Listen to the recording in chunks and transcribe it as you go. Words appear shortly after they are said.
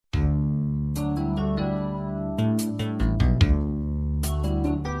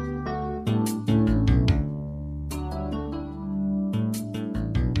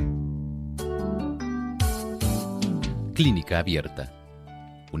Clínica Abierta,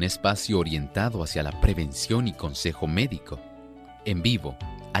 un espacio orientado hacia la prevención y consejo médico, en vivo,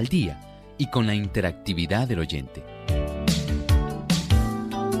 al día y con la interactividad del oyente.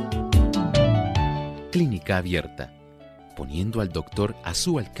 Clínica Abierta, poniendo al doctor a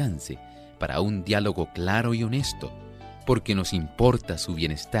su alcance para un diálogo claro y honesto, porque nos importa su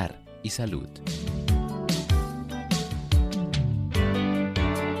bienestar y salud.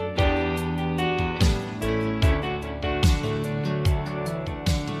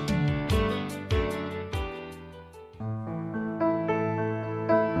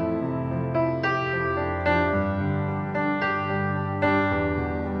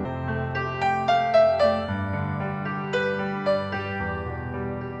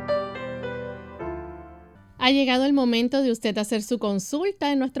 Ha llegado el momento de usted hacer su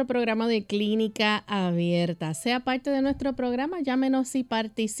consulta en nuestro programa de Clínica Abierta. Sea parte de nuestro programa, llámenos y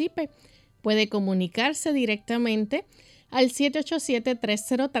participe. Puede comunicarse directamente al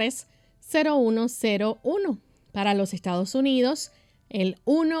 787-303-0101. Para los Estados Unidos, el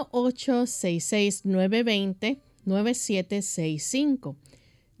 1-866-920-9765.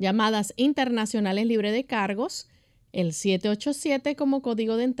 Llamadas internacionales libre de cargos, el 787 como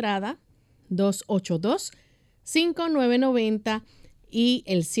código de entrada, 282-5990 y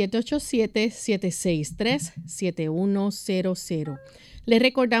el 787-763-7100. Le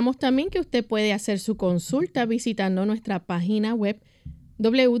recordamos también que usted puede hacer su consulta visitando nuestra página web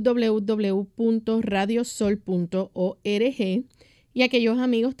www.radiosol.org, y aquellos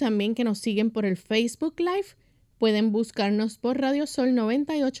amigos también que nos siguen por el Facebook Live pueden buscarnos por Radio Sol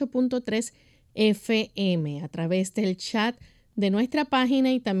 98.3 FM a través del chat de nuestra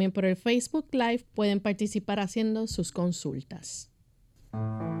página, y también por el Facebook Live pueden participar haciendo sus consultas.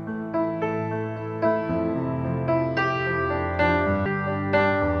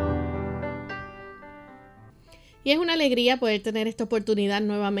 Y es una alegría poder tener esta oportunidad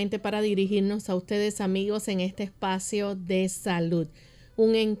nuevamente para dirigirnos a ustedes, amigos, en este espacio de salud.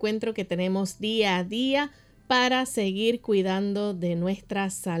 Un encuentro que tenemos día a día para seguir cuidando de nuestra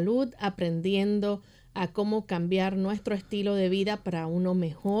salud, aprendiendo a cómo cambiar nuestro estilo de vida para uno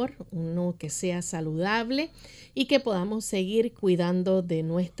mejor, uno que sea saludable y que podamos seguir cuidando de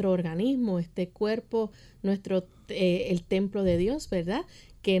nuestro organismo, este cuerpo, el templo de Dios, ¿verdad?,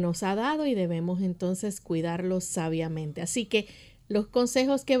 que nos ha dado, y debemos entonces cuidarlo sabiamente. Así que los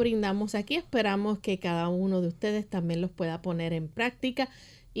consejos que brindamos aquí esperamos que cada uno de ustedes también los pueda poner en práctica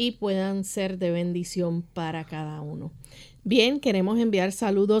y puedan ser de bendición para cada uno. Bien, queremos enviar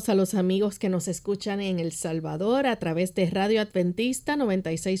saludos a los amigos que nos escuchan en El Salvador a través de Radio Adventista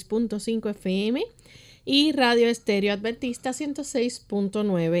 96.5 FM y Radio Estéreo Adventista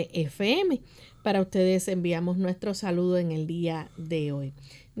 106.9 FM. Para ustedes enviamos nuestro saludo en el día de hoy.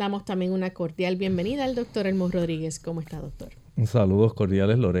 Damos también una cordial bienvenida al doctor Elmo Rodríguez. ¿Cómo está, doctor? Saludos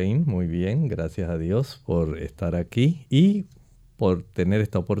cordiales, Lorraine. Muy bien, gracias a Dios por estar aquí y por tener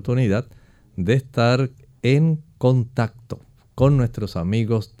esta oportunidad de estar en contacto con nuestros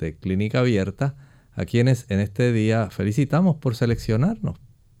amigos de Clínica Abierta, a quienes en este día felicitamos por seleccionarnos,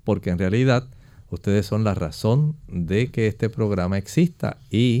 porque en realidad ustedes son la razón de que este programa exista,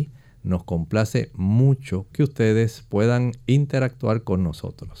 y nos complace mucho que ustedes puedan interactuar con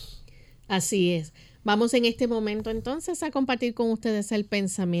nosotros. Así es. Vamos en este momento entonces a compartir con ustedes el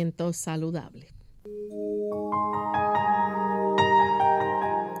pensamiento saludable.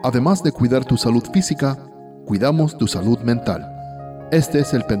 Además de cuidar tu salud física, cuidamos tu salud mental. Este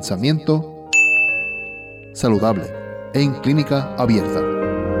es el pensamiento saludable en Clínica Abierta.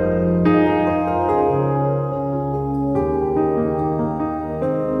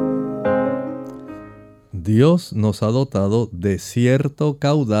 Dios nos ha dotado de cierto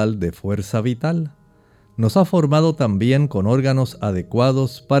caudal de fuerza vital. Nos ha formado también con órganos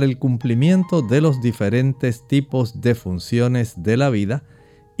adecuados para el cumplimiento de los diferentes tipos de funciones de la vida,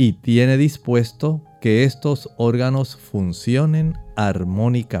 y tiene dispuesto que estos órganos funcionen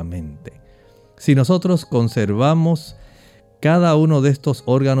armónicamente. Si nosotros conservamos cada uno de estos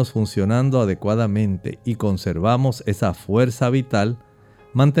órganos funcionando adecuadamente y conservamos esa fuerza vital,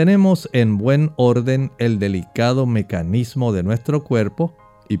 mantenemos en buen orden el delicado mecanismo de nuestro cuerpo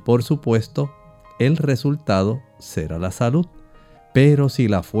y, por supuesto, el resultado será la salud. Pero si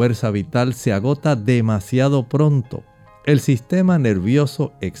la fuerza vital se agota demasiado pronto, el sistema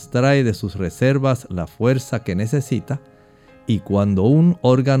nervioso extrae de sus reservas la fuerza que necesita, y cuando un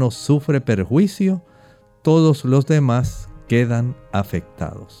órgano sufre perjuicio, todos los demás quedan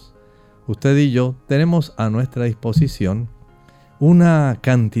afectados. Usted y yo tenemos a nuestra disposición una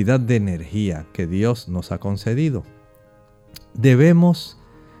cantidad de energía que Dios nos ha concedido. Debemos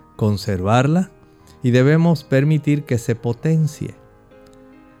conservarla y debemos permitir que se potencie.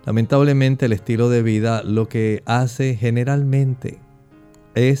 Lamentablemente el estilo de vida lo que hace generalmente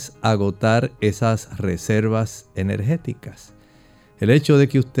es agotar esas reservas energéticas. El hecho de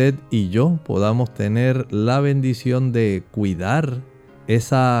que usted y yo podamos tener la bendición de cuidar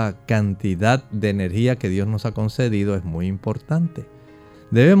esa cantidad de energía que Dios nos ha concedido es muy importante.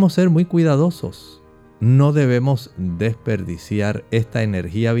 Debemos ser muy cuidadosos. No debemos desperdiciar esta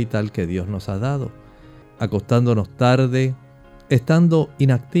energía vital que Dios nos ha dado, acostándonos tarde, estando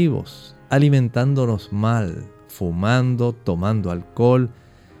inactivos, alimentándonos mal, fumando, tomando alcohol,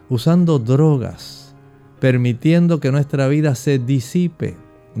 usando drogas, permitiendo que nuestra vida se disipe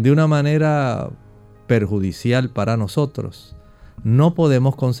de una manera perjudicial para nosotros. No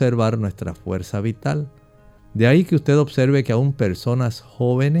podemos conservar nuestra fuerza vital. De ahí que usted observe que aún personas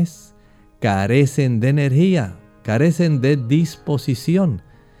jóvenes carecen de energía, carecen de disposición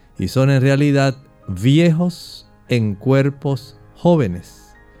y son en realidad viejos en cuerpos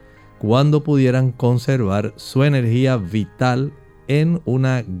jóvenes, cuando pudieran conservar su energía vital en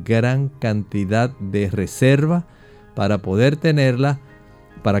una gran cantidad de reserva para poder tenerla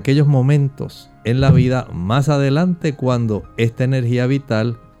para aquellos momentos en la vida más adelante cuando esta energía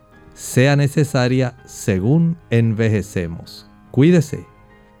vital sea necesaria según envejecemos. Cuídese,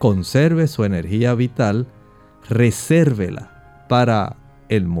 conserve su energía vital, resérvela para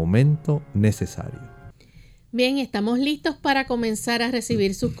el momento necesario. Bien, estamos listos para comenzar a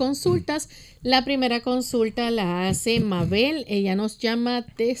recibir sus consultas. La primera consulta la hace Mabel. Ella nos llama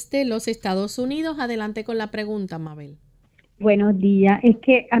desde los Estados Unidos. Adelante con la pregunta, Mabel. Buenos días. Es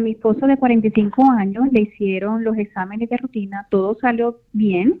que a mi esposo de 45 años le hicieron los exámenes de rutina. Todo salió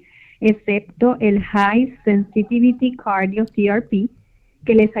bien, excepto el High Sensitivity Cardio CRP,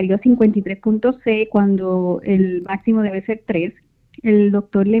 que le salió 53.6 cuando el máximo debe ser 3. El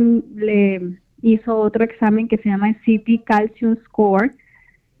doctor le hizo otro examen que se llama CT Calcium Score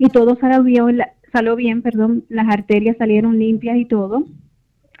y todo salió bien, las arterias salieron limpias y todo.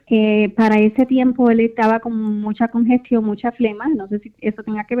 Para ese tiempo él estaba con mucha congestión, mucha flema, no sé si eso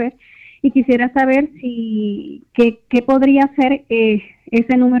tenga que ver, y quisiera saber qué podría ser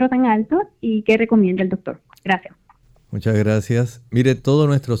ese número tan alto y qué recomienda el doctor. Gracias. Muchas gracias. Mire, todo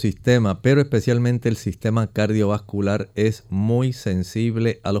nuestro sistema, pero especialmente el sistema cardiovascular, es muy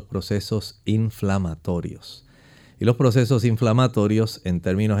sensible a los procesos inflamatorios. Y los procesos inflamatorios, en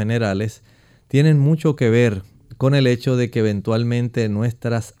términos generales, tienen mucho que ver con el hecho de que eventualmente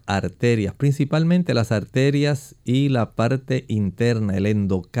nuestras arterias, principalmente las arterias y la parte interna, el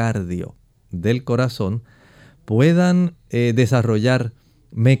endocardio del corazón, puedan desarrollar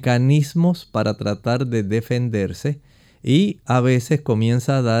mecanismos para tratar de defenderse y a veces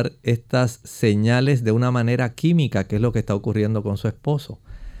comienza a dar estas señales de una manera química, que es lo que está ocurriendo con su esposo.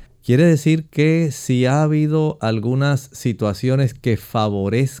 Quiere decir que si ha habido algunas situaciones que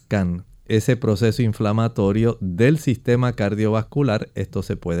favorezcan ese proceso inflamatorio del sistema cardiovascular, esto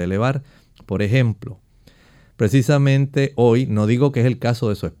se puede elevar. Por ejemplo, precisamente hoy, no digo que es el caso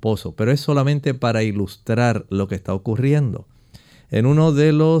de su esposo, pero es solamente para ilustrar lo que está ocurriendo. En uno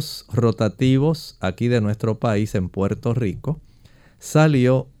de los rotativos aquí de nuestro país, en Puerto Rico,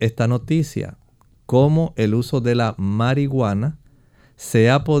 salió esta noticia, cómo el uso de la marihuana se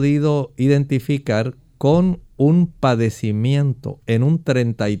ha podido identificar con un padecimiento en un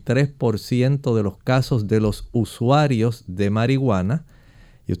 33% de los casos de los usuarios de marihuana.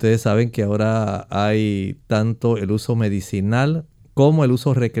 Y ustedes saben que ahora hay tanto el uso medicinal como el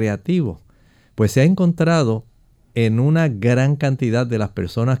uso recreativo. Pues se ha encontrado en una gran cantidad de las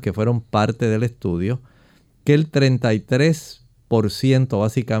personas que fueron parte del estudio que el 33%,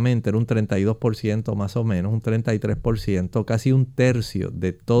 básicamente era un 32% más o menos, un 33%, casi un tercio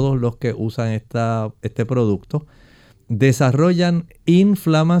de todos los que usan este producto, desarrollan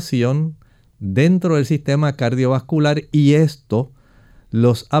inflamación dentro del sistema cardiovascular y esto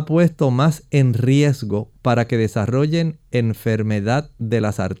los ha puesto más en riesgo para que desarrollen enfermedad de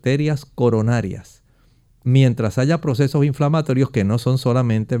las arterias coronarias, mientras haya procesos inflamatorios que no son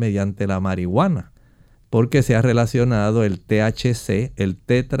solamente mediante la marihuana, porque se ha relacionado el THC, el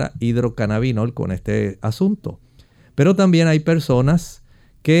tetrahidrocannabinol, con este asunto. Pero también hay personas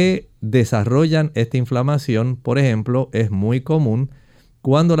que desarrollan esta inflamación. Por ejemplo, es muy común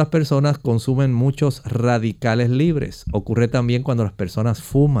cuando las personas consumen muchos radicales libres. Ocurre también cuando las personas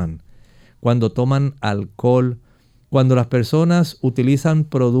fuman, cuando toman alcohol, cuando las personas utilizan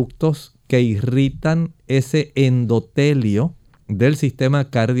productos que irritan ese endotelio del sistema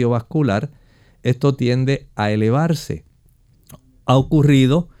cardiovascular. Esto tiende a elevarse. Ha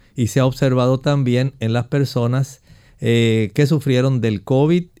ocurrido y se ha observado también en las personas que sufrieron del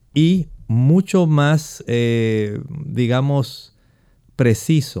COVID y mucho más, digamos,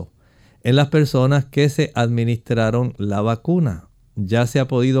 preciso en las personas que se administraron la vacuna. Ya se ha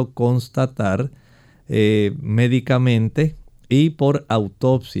podido constatar médicamente y por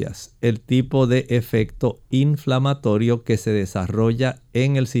autopsias el tipo de efecto inflamatorio que se desarrolla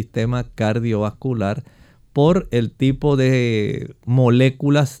en el sistema cardiovascular por el tipo de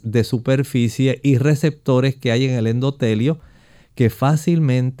moléculas de superficie y receptores que hay en el endotelio, que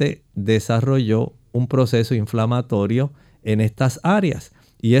fácilmente desarrolló un proceso inflamatorio en estas áreas.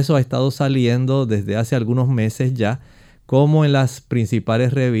 Y eso ha estado saliendo desde hace algunos meses ya, como en las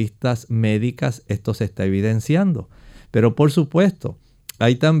principales revistas médicas esto se está evidenciando. Pero por supuesto,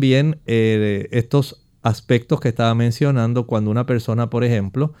 hay también estos aspectos que estaba mencionando cuando una persona, por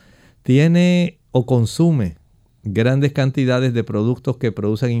ejemplo, tiene o consume grandes cantidades de productos que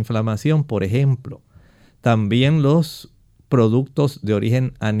producen inflamación, por ejemplo. También los productos de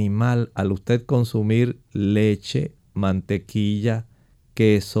origen animal, al usted consumir leche, mantequilla,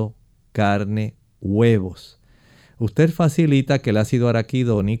 queso, carne, huevos, usted facilita que el ácido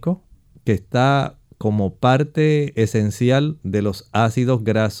araquidónico, que está como parte esencial de los ácidos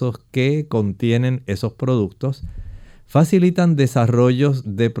grasos que contienen esos productos, facilitan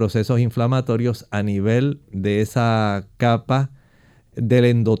desarrollos de procesos inflamatorios a nivel de esa capa del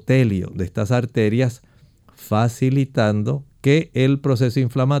endotelio, de estas arterias, facilitando que el proceso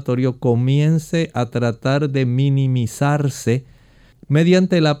inflamatorio comience a tratar de minimizarse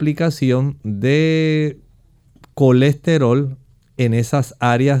mediante la aplicación de colesterol en esas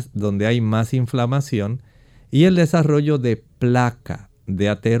áreas donde hay más inflamación y el desarrollo de placa, de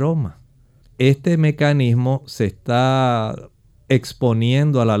ateroma. Este mecanismo se está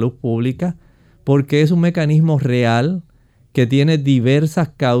exponiendo a la luz pública porque es un mecanismo real que tiene diversas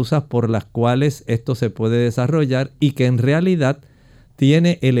causas por las cuales esto se puede desarrollar y que en realidad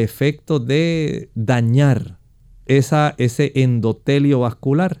tiene el efecto de dañar ese endotelio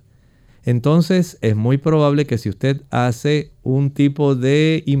vascular. Entonces es muy probable que si usted hace un tipo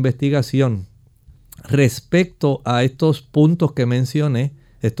de investigación respecto a estos puntos que mencioné,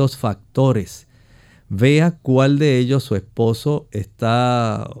 estos factores, vea cuál de ellos su esposo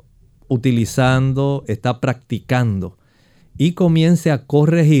está utilizando, está practicando y comience a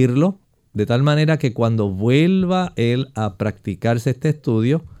corregirlo de tal manera que cuando vuelva él a practicarse este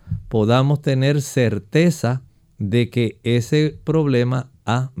estudio podamos tener certeza de que ese problema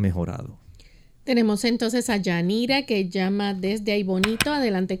ha mejorado. Tenemos entonces a Yanira que llama desde Ay Bonito.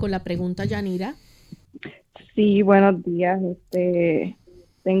 Adelante con la pregunta, Yanira. Sí, buenos días.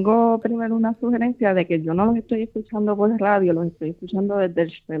 Tengo primero una sugerencia de que yo no los estoy escuchando por radio, los estoy escuchando desde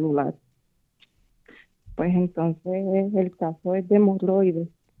el celular. Pues entonces el caso es de hemorroides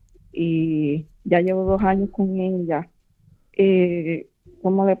y ya llevo 2 años con ella.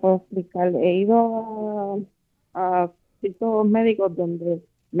 ¿Cómo le puedo explicar? He ido a ciertos médicos donde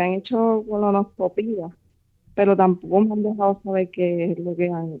me han hecho colonoscopia, pero tampoco me han dejado saber qué es lo que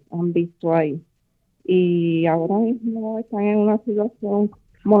han visto ahí. Y ahora mismo están en una situación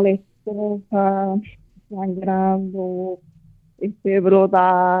molestosa, sangrando,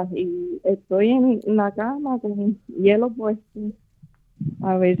 brotas, y estoy en la cama con hielo puesto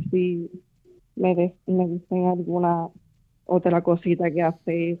a ver si me dicen alguna otra cosita que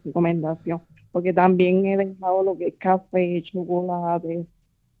hace recomendación, porque también he dejado lo que es café, chocolate,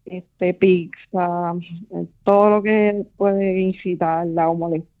 pizza, todo lo que puede incitarla o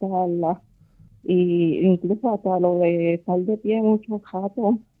molestarla, y incluso hasta lo de estar de pie mucho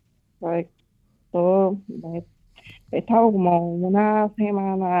rato, pues todo. He estado como una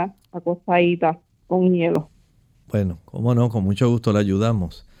semana acostadita con hielo. Bueno, cómo no, con mucho gusto le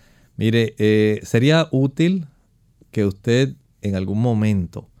ayudamos. Mire, sería útil que usted en algún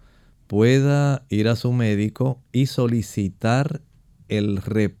momento pueda ir a su médico y solicitar el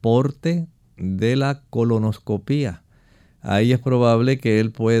reporte de la colonoscopía. Ahí es probable que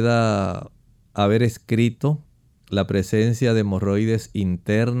él pueda haber escrito la presencia de hemorroides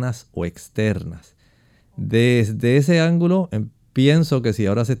internas o externas. Desde ese ángulo, pienso que si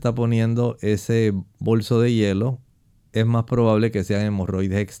ahora se está poniendo ese bolso de hielo, es más probable que sean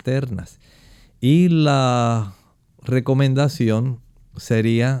hemorroides externas. Y la recomendación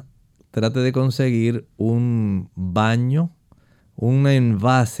sería: trate de conseguir un baño, un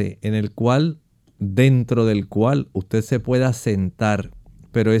envase dentro del cual usted se pueda sentar,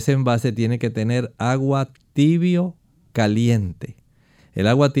 pero ese envase tiene que tener agua tibio caliente. El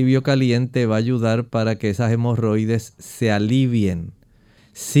agua tibio caliente va a ayudar para que esas hemorroides se alivien.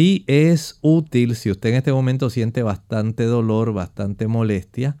 Sí es útil si usted en este momento siente bastante dolor, bastante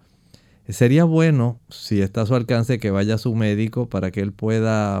molestia, Sería bueno, si está a su alcance, que vaya a su médico para que él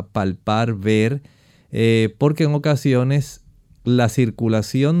pueda palpar, ver, porque en ocasiones la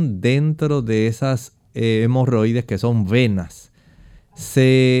circulación dentro de esas hemorroides, que son venas,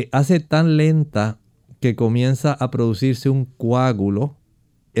 se hace tan lenta que comienza a producirse un coágulo.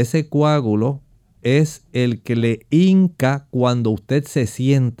 Ese coágulo es el que le hinca cuando usted se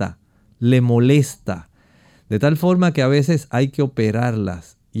sienta, le molesta, de tal forma que a veces hay que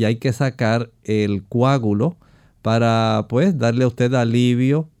operarlas y hay que sacar el coágulo para pues darle a usted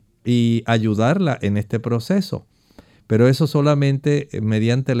alivio y ayudarla en este proceso. Pero eso solamente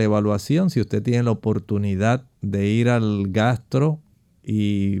mediante la evaluación. Si usted tiene la oportunidad de ir al gastro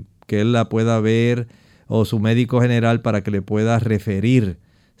y que él la pueda ver, o su médico general para que le pueda referir,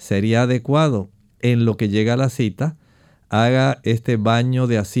 sería adecuado. En lo que llega a la cita, haga este baño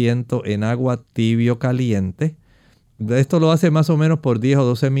de asiento en agua tibio caliente. Esto lo hace más o menos por 10 o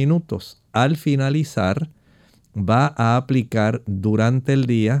 12 minutos. Al finalizar, va a aplicar durante el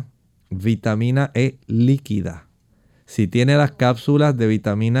día vitamina E líquida. Si tiene las cápsulas de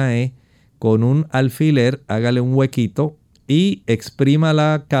vitamina E, con un alfiler, hágale un huequito y exprima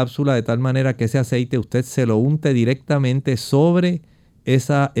la cápsula de tal manera que ese aceite usted se lo unte directamente sobre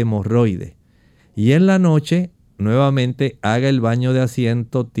esa hemorroide. Y en la noche, nuevamente, haga el baño de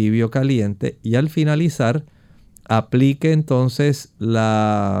asiento tibio caliente y al finalizar, aplique entonces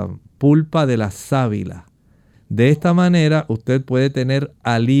la pulpa de la sábila. De esta manera, usted puede tener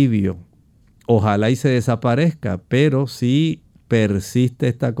alivio. Ojalá y se desaparezca, pero si persiste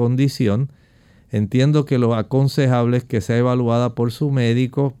esta condición, entiendo que lo aconsejable es que sea evaluada por su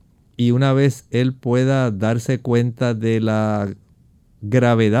médico y una vez él pueda darse cuenta de la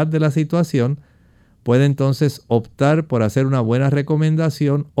gravedad de la situación, puede entonces optar por hacer una buena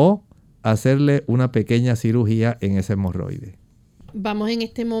recomendación o hacerle una pequeña cirugía en ese hemorroide. Vamos en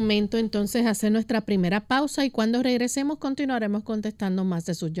este momento entonces a hacer nuestra primera pausa y cuando regresemos continuaremos contestando más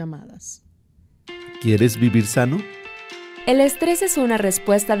de sus llamadas. ¿Quieres vivir sano? El estrés es una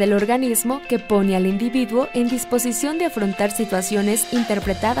respuesta del organismo que pone al individuo en disposición de afrontar situaciones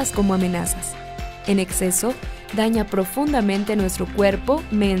interpretadas como amenazas. En exceso, daña profundamente nuestro cuerpo,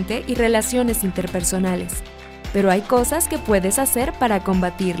 mente y relaciones interpersonales. Pero hay cosas que puedes hacer para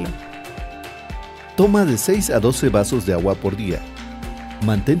combatirlo. Toma de 6 a 12 vasos de agua por día.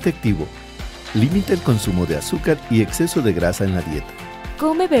 Mantente activo. Limita el consumo de azúcar y exceso de grasa en la dieta.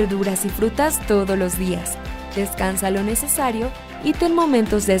 Come verduras y frutas todos los días. Descansa lo necesario y ten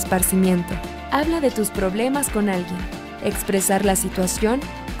momentos de esparcimiento. Habla de tus problemas con alguien. Expresar la situación,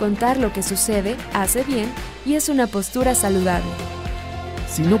 contar lo que sucede, hace bien y es una postura saludable.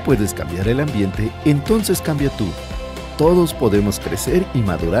 Si no puedes cambiar el ambiente, entonces cambia tú. Todos podemos crecer y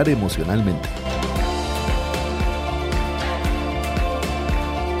madurar emocionalmente.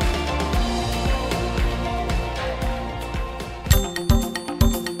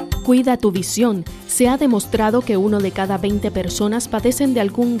 Cuida tu visión. Se ha demostrado que 1 de cada 20 personas padecen de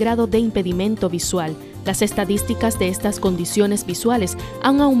algún grado de impedimento visual. Las estadísticas de estas condiciones visuales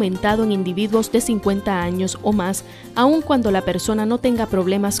han aumentado en individuos de 50 años o más, aun cuando la persona no tenga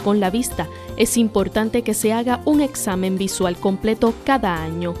problemas con la vista. Es importante que se haga un examen visual completo cada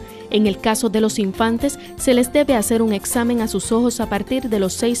año. En el caso de los infantes, se les debe hacer un examen a sus ojos a partir de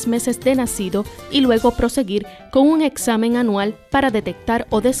los 6 meses de nacido y luego proseguir con un examen anual para detectar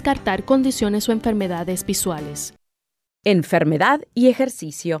o descartar condiciones o enfermedades visuales. Enfermedad y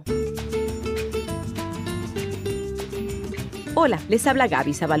ejercicio. Hola, les habla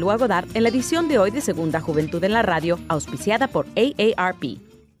Gaby Zabalúa Godard en la edición de hoy de Segunda Juventud en la Radio, auspiciada por AARP.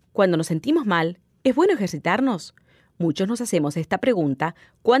 Cuando nos sentimos mal, ¿es bueno ejercitarnos? Muchos nos hacemos esta pregunta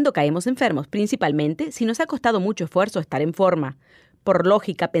cuando caemos enfermos, principalmente si nos ha costado mucho esfuerzo estar en forma. Por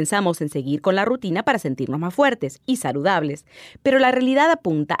lógica, pensamos en seguir con la rutina para sentirnos más fuertes y saludables, pero la realidad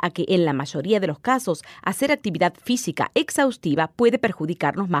apunta a que en la mayoría de los casos, hacer actividad física exhaustiva puede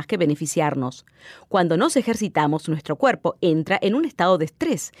perjudicarnos más que beneficiarnos. Cuando nos ejercitamos, nuestro cuerpo entra en un estado de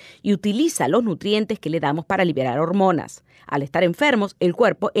estrés y utiliza los nutrientes que le damos para liberar hormonas. Al estar enfermos, el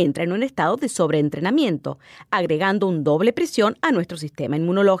cuerpo entra en un estado de sobreentrenamiento, agregando un doble presión a nuestro sistema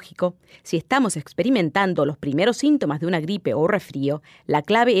inmunológico. Si estamos experimentando los primeros síntomas de una gripe o resfrío, la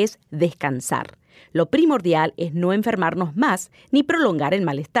clave es descansar. Lo primordial es no enfermarnos más ni prolongar el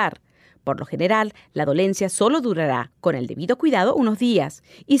malestar. Por lo general, la dolencia solo durará, con el debido cuidado, unos días.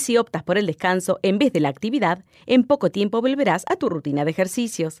 Y si optas por el descanso en vez de la actividad, en poco tiempo volverás a tu rutina de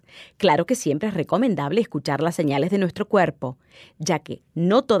ejercicios. Claro que siempre es recomendable escuchar las señales de nuestro cuerpo, ya que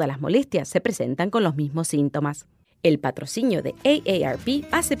no todas las molestias se presentan con los mismos síntomas. El patrocinio de AARP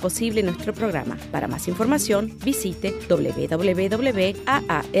hace posible nuestro programa. Para más información, visite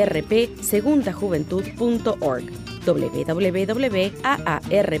www.aarpsegundajuventud.org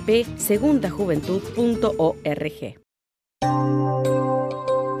www.aarpsegundajuventud.org.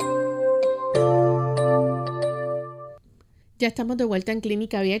 Ya estamos de vuelta en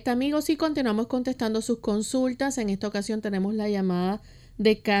Clínica Abierta, amigos, y continuamos contestando sus consultas. En esta ocasión tenemos la llamada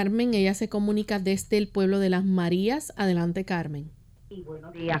de Carmen. Ella se comunica desde el pueblo de Las Marías. Adelante, Carmen. Sí,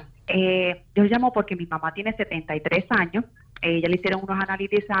 buenos días. Yo llamo porque mi mamá tiene 73 años. Ella le hicieron unos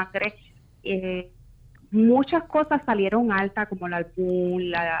análisis de sangre. Muchas cosas salieron altas, como la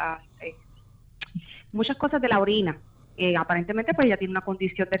albúmina, muchas cosas de la orina. Aparentemente, pues ella tiene una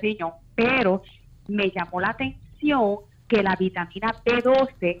condición de riñón, pero me llamó la atención que la vitamina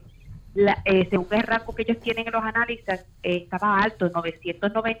B12, según el rango que ellos tienen en los análisis, estaba alto,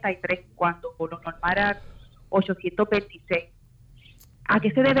 993, cuando lo normal era 826. ¿A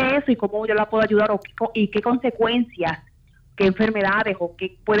qué se debe eso y cómo yo la puedo ayudar y qué consecuencias, qué enfermedades o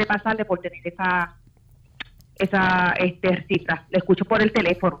qué puede pasarle por tener esa cifra? Le escucho por el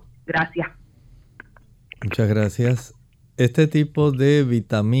teléfono. Gracias. Muchas gracias. Este tipo de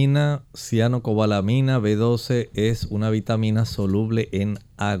vitamina cianocobalamina B12 es una vitamina soluble en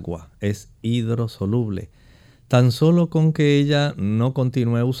agua, es hidrosoluble. Tan solo con que ella no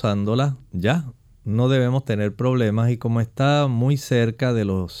continúe usándola, ya no debemos tener problemas, y como está muy cerca de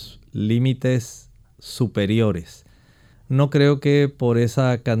los límites superiores, no creo que por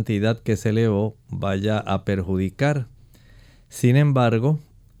esa cantidad que se elevó vaya a perjudicar. Sin embargo,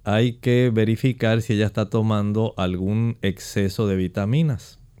 hay que verificar si ella está tomando algún exceso de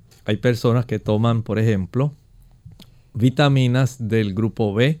vitaminas. Hay personas que toman, por ejemplo, vitaminas del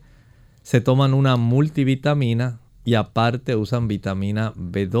grupo B, se toman una multivitamina y aparte usan vitamina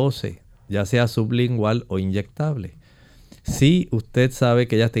B12, ya sea sublingual o inyectable. Si usted sabe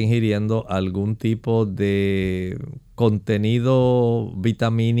que ella está ingiriendo algún tipo de contenido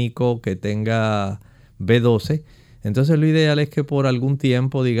vitamínico que tenga B12, entonces lo ideal es que por algún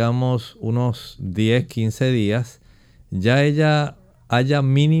tiempo, digamos unos 10, 15 días, ya ella haya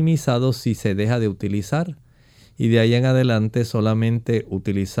minimizado si se deja de utilizar. Y de ahí en adelante solamente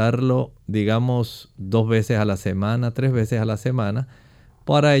utilizarlo, digamos, 2 veces a la semana, 3 veces a la semana,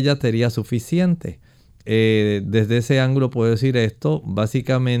 para ella sería suficiente. Desde ese ángulo puedo decir esto: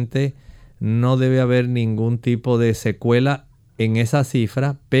 básicamente no debe haber ningún tipo de secuela en esa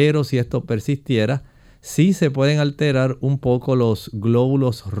cifra, pero si esto persistiera, sí se pueden alterar un poco los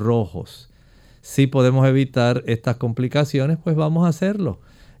glóbulos rojos. Si podemos evitar estas complicaciones, pues vamos a hacerlo.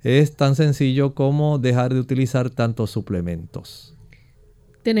 Es tan sencillo como dejar de utilizar tantos suplementos.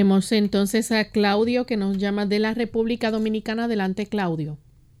 Tenemos entonces a Claudio, que nos llama de la República Dominicana. Adelante, Claudio.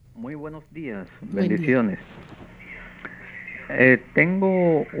 Muy buenos días, bendiciones.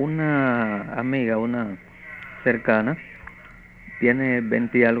 Tengo una amiga, una cercana, tiene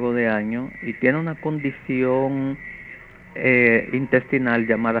 20 y algo de años y tiene una condición intestinal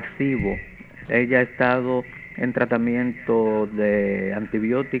llamada SIBO. Ella ha estado en tratamiento de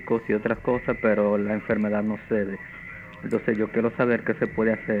antibióticos y otras cosas, pero la enfermedad no cede. Entonces yo quiero saber qué se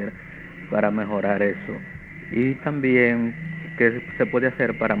puede hacer para mejorar eso. Y también qué se puede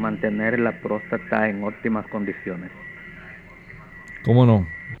hacer para mantener la próstata en óptimas condiciones. ¿Cómo no?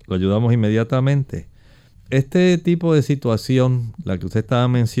 Lo ayudamos inmediatamente. Este tipo de situación, la que usted estaba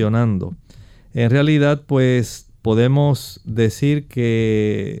mencionando, en realidad pues podemos decir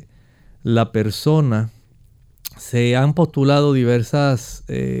que la persona, se han postulado diversas,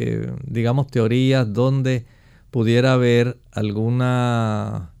 digamos, teorías donde pudiera haber algún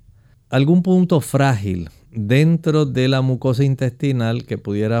punto frágil dentro de la mucosa intestinal que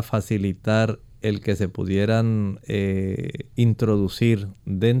pudiera facilitar el que se pudieran introducir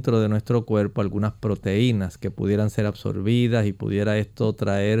dentro de nuestro cuerpo algunas proteínas que pudieran ser absorbidas y pudiera esto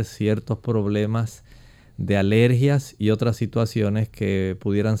traer ciertos problemas de alergias y otras situaciones que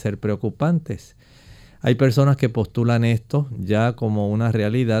pudieran ser preocupantes. Hay personas que postulan esto ya como una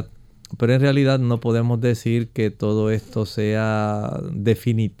realidad, pero en realidad no podemos decir que todo esto sea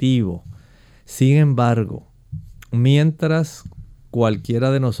definitivo. Sin embargo, mientras cualquiera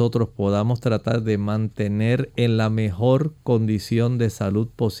de nosotros podamos tratar de mantener en la mejor condición de salud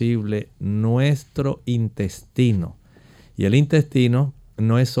posible nuestro intestino, y el intestino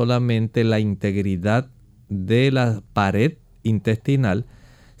no es solamente la integridad de la pared intestinal,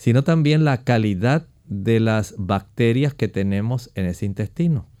 sino también la calidad de las bacterias que tenemos en ese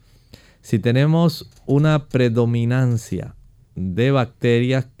intestino. Si tenemos una predominancia de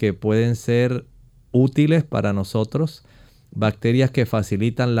bacterias que pueden ser útiles para nosotros, bacterias que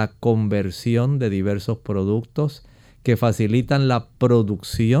facilitan la conversión de diversos productos, que facilitan la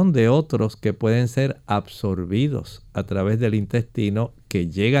producción de otros que pueden ser absorbidos a través del intestino, que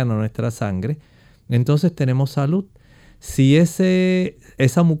llegan a nuestra sangre, entonces tenemos salud. Si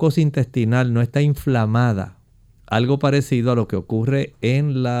esa mucosa intestinal no está inflamada, algo parecido a lo que ocurre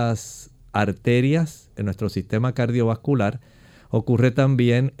en las arterias, en nuestro sistema cardiovascular, ocurre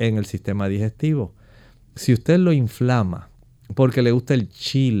también en el sistema digestivo. Si usted lo inflama porque le gusta el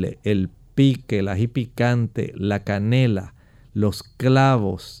chile, el pique, el ají picante, la canela, los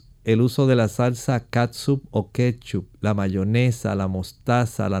clavos, el uso de la salsa catsup o ketchup, la mayonesa, la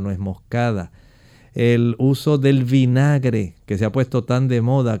mostaza, la nuez moscada, el uso del vinagre, que se ha puesto tan de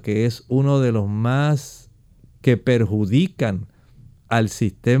moda, que es uno de los más que perjudican al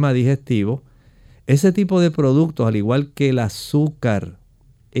sistema digestivo. Ese tipo de productos, al igual que el azúcar,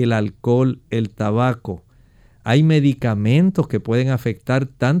 el alcohol, el tabaco, hay medicamentos que pueden afectar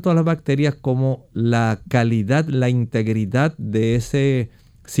tanto a las bacterias como la calidad, la integridad de ese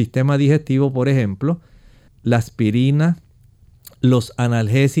sistema digestivo. Por ejemplo, la aspirina, los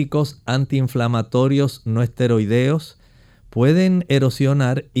analgésicos antiinflamatorios no esteroideos pueden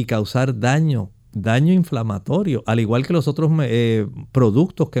erosionar y causar daño inflamatorio, al igual que los otros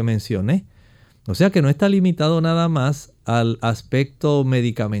productos que mencioné. O sea que no está limitado nada más al aspecto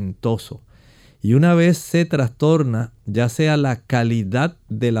medicamentoso. Y una vez se trastorna, ya sea la calidad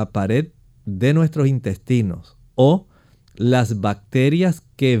de la pared de nuestros intestinos o las bacterias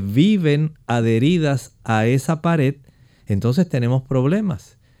que viven adheridas a esa pared, entonces tenemos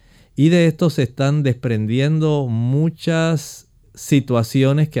problemas. Y de esto se están desprendiendo muchas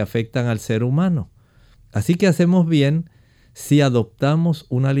situaciones que afectan al ser humano. Así que hacemos bien si adoptamos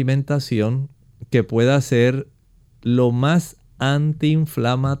una alimentación que pueda ser lo más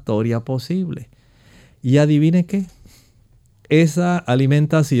antiinflamatoria posible. Y adivine qué, esa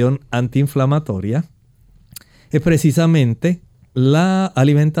alimentación antiinflamatoria es precisamente la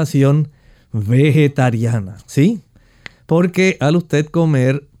alimentación vegetariana, ¿sí? Porque al usted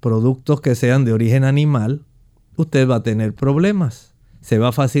comer productos que sean de origen animal, usted va a tener problemas. Se va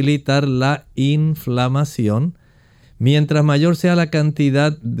a facilitar la inflamación. Mientras mayor sea la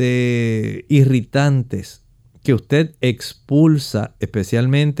cantidad de irritantes que usted expulsa,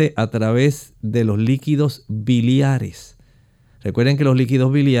 especialmente a través de los líquidos biliares. Recuerden que los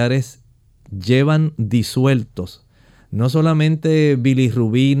líquidos biliares llevan disueltos no solamente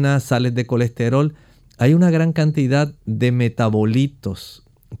bilirrubina, sales de colesterol, hay una gran cantidad de metabolitos,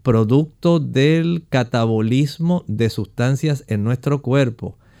 producto del catabolismo de sustancias en nuestro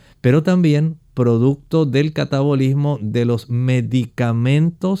cuerpo, pero también producto del catabolismo de los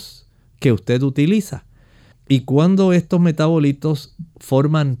medicamentos que usted utiliza. Y cuando estos metabolitos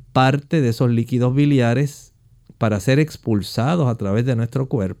forman parte de esos líquidos biliares para ser expulsados a través de nuestro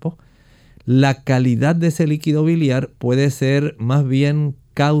cuerpo, la calidad de ese líquido biliar puede ser más bien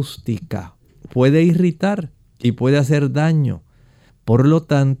cáustica, puede irritar y puede hacer daño. Por lo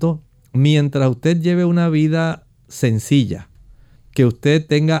tanto, mientras usted lleve una vida sencilla, que usted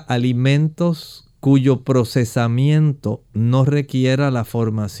tenga alimentos cuyo procesamiento no requiera la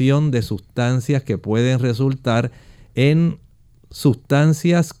formación de sustancias que pueden resultar en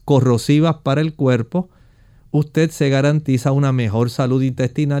sustancias corrosivas para el cuerpo, usted se garantiza una mejor salud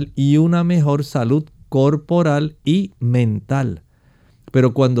intestinal y una mejor salud corporal y mental.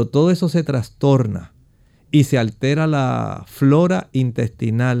 Pero cuando todo eso se trastorna y se altera la flora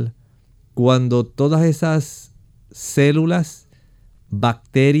intestinal, cuando todas esas células,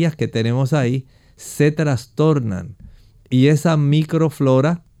 bacterias que tenemos ahí, se trastornan y esa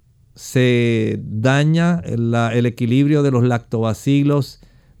microflora se daña el equilibrio de los lactobacilos,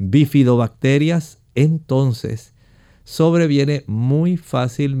 bifidobacterias, entonces sobreviene muy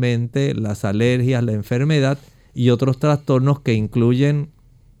fácilmente las alergias, la enfermedad y otros trastornos que incluyen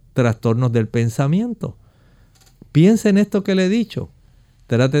trastornos del pensamiento. Piense en esto que le he dicho.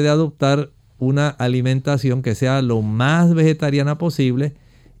 Trate de adoptar una alimentación que sea lo más vegetariana posible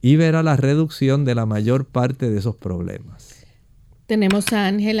y verá la reducción de la mayor parte de esos problemas. Tenemos a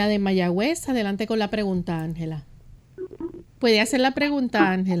Ángela de Mayagüez. Adelante con la pregunta, Ángela. ¿Puede hacer la pregunta,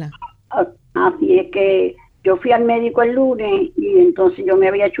 Ángela? Así es que yo fui al médico el lunes y entonces yo me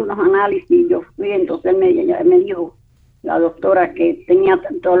había hecho unos análisis. Yo fui, entonces me dijo la doctora que tenía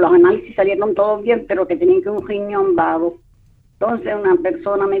todos los análisis, salieron todos bien, pero que tenía que un riñón vago. Entonces una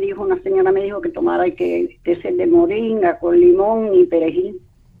señora me dijo que tomara que té de moringa con limón y perejil.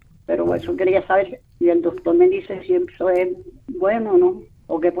 Pero eso quería saber si el doctor me dice si eso es bueno o no,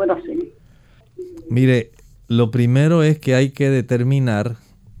 o qué puedo hacer. Mire, lo primero es que hay que determinar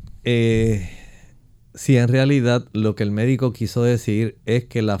si en realidad lo que el médico quiso decir es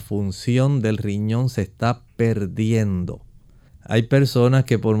que la función del riñón se está perdiendo. Hay personas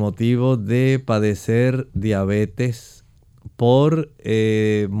que por motivo de padecer diabetes, por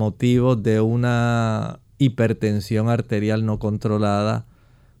motivos de una hipertensión arterial no controlada,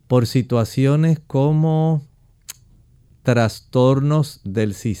 por situaciones como trastornos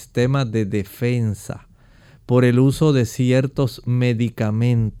del sistema de defensa, por el uso de ciertos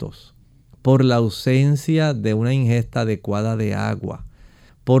medicamentos, por la ausencia de una ingesta adecuada de agua,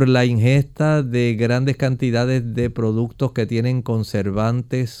 por la ingesta de grandes cantidades de productos que tienen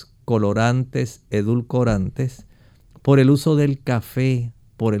conservantes, colorantes, edulcorantes, por el uso del café,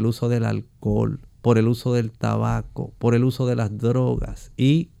 por el uso del alcohol, por el uso del tabaco, por el uso de las drogas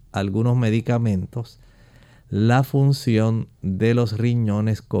y algunos medicamentos, la función de los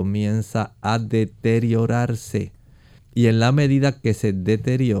riñones comienza a deteriorarse. Y en la medida que se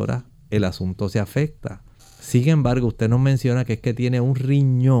deteriora, el asunto se afecta. Sin embargo, usted nos menciona que es que tiene un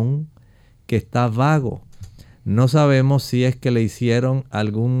riñón que está vago. No sabemos si es que le hicieron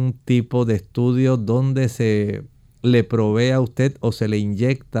algún tipo de estudio donde se le provee a usted o se le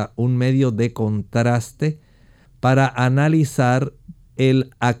inyecta un medio de contraste para analizar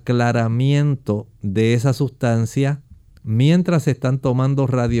el aclaramiento de esa sustancia mientras se están tomando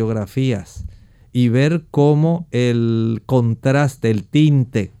radiografías y ver cómo el contraste, el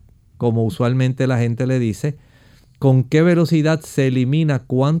tinte, como usualmente la gente le dice, con qué velocidad se elimina,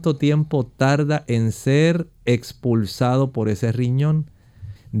 cuánto tiempo tarda en ser expulsado por ese riñón.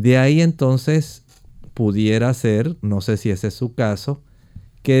 De ahí entonces pudiera ser, no sé si ese es su caso,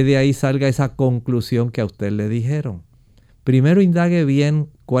 que de ahí salga esa conclusión que a usted le dijeron. Primero indague bien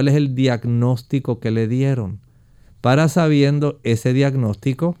cuál es el diagnóstico que le dieron, para sabiendo ese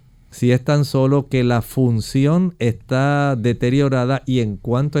diagnóstico, si es tan solo que la función está deteriorada y en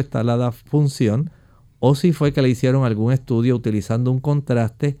cuánto está la función, o si fue que le hicieron algún estudio utilizando un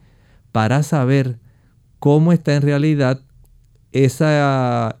contraste para saber cómo está en realidad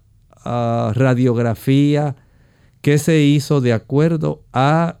esa radiografía que se hizo de acuerdo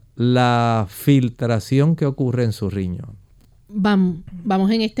a la filtración que ocurre en su riñón.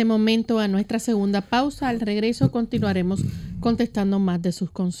 Vamos en este momento a nuestra segunda pausa. Al regreso continuaremos contestando más de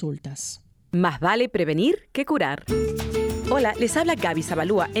sus consultas. Más vale prevenir que curar. Hola, les habla Gaby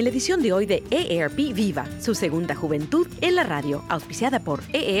Zabalúa en la edición de hoy de AARP Viva, su segunda juventud en la radio, auspiciada por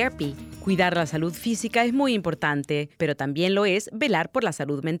AARP. Cuidar la salud física es muy importante, pero también lo es velar por la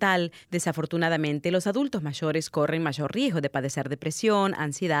salud mental. Desafortunadamente, los adultos mayores corren mayor riesgo de padecer depresión,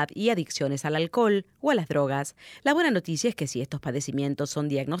 ansiedad y adicciones al alcohol o a las drogas. La buena noticia es que si estos padecimientos son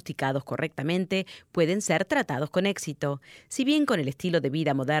diagnosticados correctamente, pueden ser tratados con éxito. Si bien con el estilo de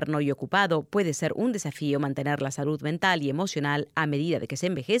vida moderno y ocupado puede ser un desafío mantener la salud mental y emocional a medida de que se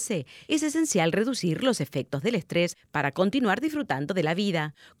envejece, es esencial reducir los efectos del estrés para continuar disfrutando de la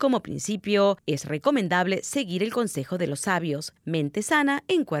vida. Como principio, es recomendable seguir el consejo de los sabios: mente sana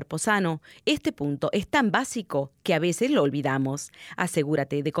en cuerpo sano. Este punto es tan básico que a veces lo olvidamos.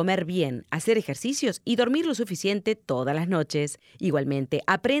 Asegúrate de comer bien, hacer ejercicios y dormir lo suficiente todas las noches. Igualmente,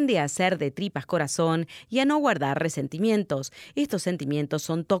 aprende a hacer de tripas corazón y a no guardar resentimientos. Estos sentimientos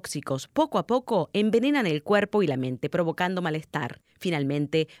son tóxicos. Poco a poco envenenan el cuerpo y la mente, provocando malestar.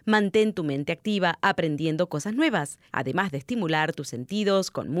 Finalmente, mantén tu mente activa aprendiendo cosas nuevas, además de estimular tus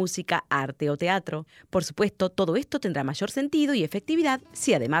sentidos con música, arte o teatro. Por supuesto, todo esto tendrá mayor sentido y efectividad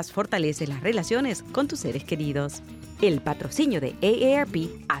si además fortaleces las relaciones con tus seres queridos. El patrocinio de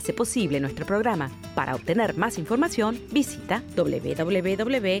AARP hace posible nuestro programa. Para obtener más información, visita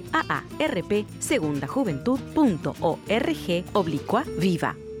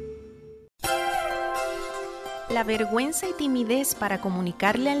www.aarpsegundajuventud.org/viva. La vergüenza y timidez para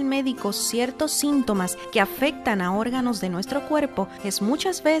comunicarle al médico ciertos síntomas que afectan a órganos de nuestro cuerpo es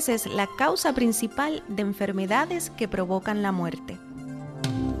muchas veces la causa principal de enfermedades que provocan la muerte.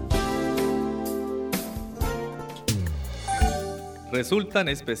 Resultan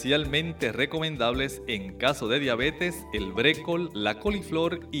especialmente recomendables en caso de diabetes el brécol, la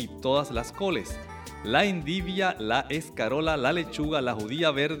coliflor y todas las coles, la endivia, la escarola, la lechuga, la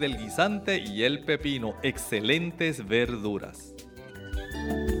judía verde, el guisante y el pepino. Excelentes verduras.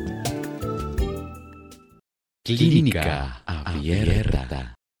 Clínica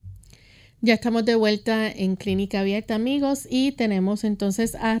Abierta. Ya estamos de vuelta en Clínica Abierta, amigos, y tenemos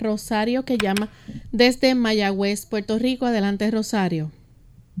entonces a Rosario que llama desde Mayagüez, Puerto Rico. Adelante, Rosario.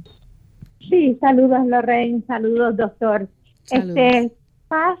 Sí, saludos, Lorraine, saludos, doctor. Saludos.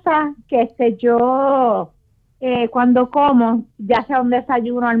 Pasa que yo cuando como, ya sea un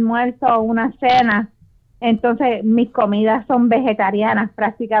desayuno, almuerzo o una cena, Entonces, mis comidas son vegetarianas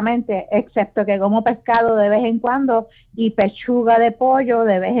prácticamente, excepto que como pescado de vez en cuando y pechuga de pollo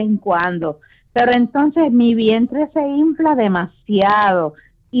de vez en cuando. Pero entonces mi vientre se infla demasiado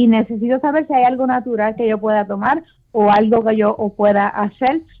y necesito saber si hay algo natural que yo pueda tomar o algo que yo pueda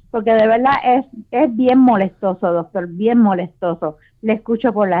hacer, porque de verdad es bien molestoso, doctor, bien molestoso. Le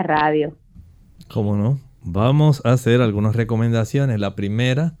escucho por la radio. ¿Cómo no? Vamos a hacer algunas recomendaciones. La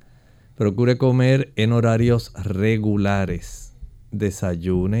primera, procure comer en horarios regulares.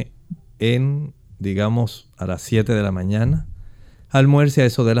 Desayune digamos, a las 7 de la mañana. Almuerce a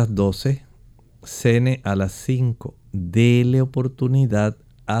eso de las 12. Cene a las 5. Dele oportunidad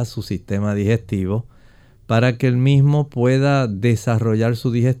a su sistema digestivo para que el mismo pueda desarrollar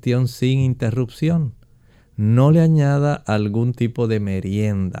su digestión sin interrupción. No le añada algún tipo de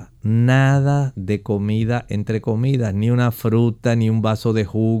merienda, nada de comida entre comidas, ni una fruta, ni un vaso de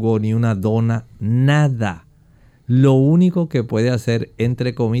jugo, ni una dona, nada. Lo único que puede hacer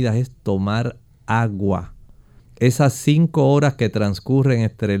entre comidas es tomar agua. Esas 5 horas que transcurren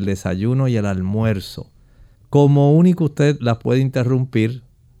entre el desayuno y el almuerzo, como único usted las puede interrumpir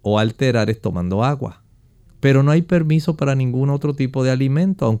o alterar es tomando agua. Pero no hay permiso para ningún otro tipo de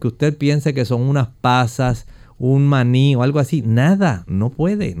alimento, aunque usted piense que son unas pasas, un maní o algo así. Nada, no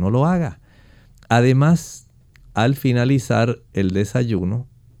puede, no lo haga. Además, al finalizar el desayuno,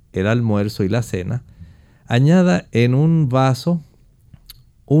 el almuerzo y la cena, añada en un vaso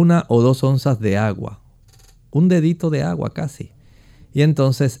 1 o 2 onzas de agua, un dedito de agua casi, y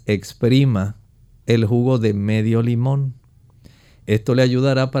entonces exprima el jugo de medio limón. Esto le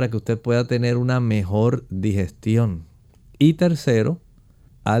ayudará para que usted pueda tener una mejor digestión. Y tercero,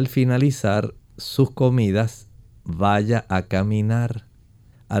 al finalizar sus comidas, vaya a caminar.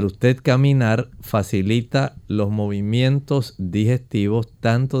 Al usted caminar, facilita los movimientos digestivos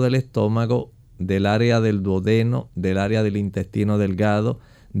tanto del estómago, del área del duodeno, del área del intestino delgado,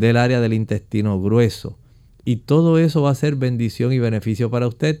 del área del intestino grueso. Y todo eso va a ser bendición y beneficio para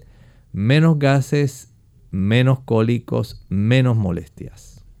usted. Menos gases, menos cólicos, menos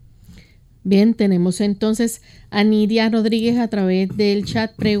molestias. Bien, tenemos entonces a Nidia Rodríguez a través del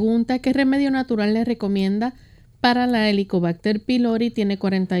chat. Pregunta, ¿qué remedio natural le recomienda para la Helicobacter pylori? Tiene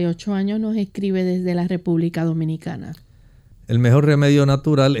 48 años, nos escribe desde la República Dominicana. El mejor remedio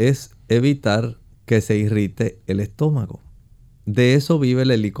natural es evitar que se irrite el estómago. De eso vive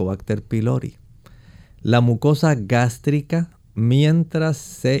el Helicobacter pylori. La mucosa gástrica, mientras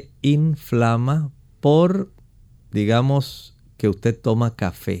se inflama por, digamos, que usted toma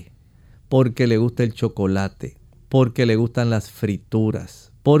café, porque le gusta el chocolate, porque le gustan las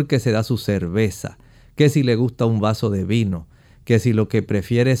frituras, porque se da su cerveza, que si le gusta un vaso de vino, que si lo que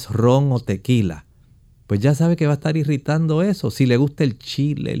prefiere es ron o tequila, pues ya sabe que va a estar irritando eso. Si le gusta el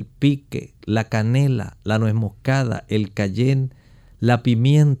chile, el pique, la canela, la nuez moscada, el cayenne, la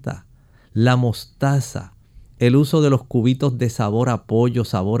pimienta, la mostaza, el uso de los cubitos de sabor a pollo,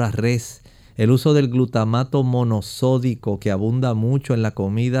 sabor a res, el uso del glutamato monosódico que abunda mucho en la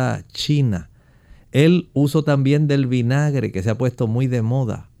comida china, el uso también del vinagre que se ha puesto muy de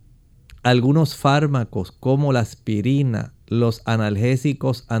moda, algunos fármacos como la aspirina, los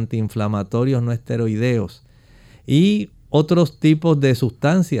analgésicos antiinflamatorios no esteroideos y otros tipos de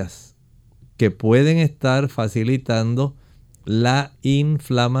sustancias que pueden estar facilitando la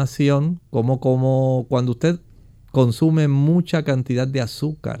inflamación, como cuando usted consume mucha cantidad de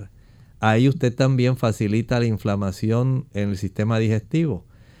azúcar. Ahí usted también facilita la inflamación en el sistema digestivo.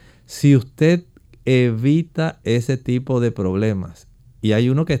 Si usted evita ese tipo de problemas, y hay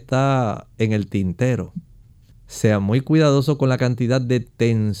uno que está en el tintero, sea muy cuidadoso con la cantidad de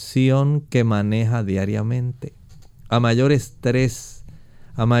tensión que maneja diariamente. A mayor estrés,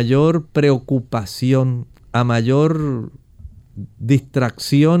 a mayor preocupación, a mayor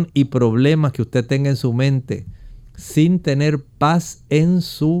distracción y problemas que usted tenga en su mente, sin tener paz en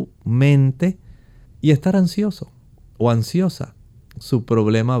su mente y estar ansioso o ansiosa, su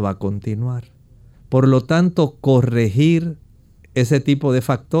problema va a continuar. Por lo tanto, corregir ese tipo de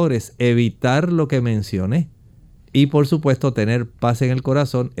factores, evitar lo que mencioné y por supuesto tener paz en el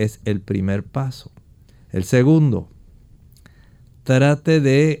corazón es el primer paso. El segundo, trate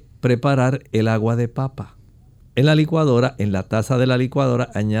de preparar el agua de papa. En la licuadora, en la taza de la licuadora,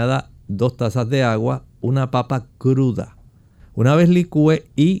 añada 2 tazas de agua, una papa cruda. Una vez licúe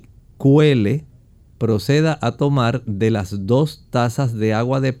y cuele, proceda a tomar de las 2 tazas de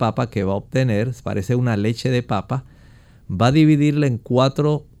agua de papa que va a obtener, parece una leche de papa, va a dividirla en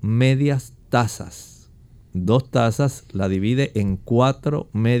 4 medias tazas. 2 tazas la divide en 4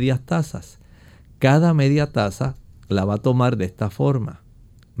 medias tazas. Cada media taza la va a tomar de esta forma.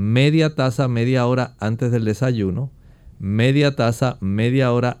 media taza media hora antes del desayuno, media taza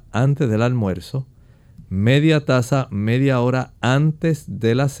media hora antes del almuerzo, media taza media hora antes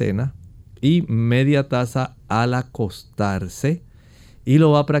de la cena y media taza al acostarse. Y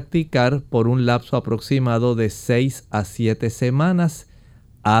lo va a practicar por un lapso aproximado de 6 a 7 semanas,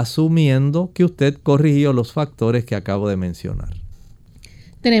 asumiendo que usted corrigió los factores que acabo de mencionar.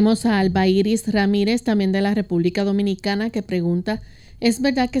 Tenemos a Alba Iris Ramírez, también de la República Dominicana, que pregunta, ¿es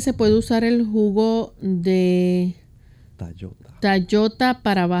verdad que se puede usar el jugo de tayota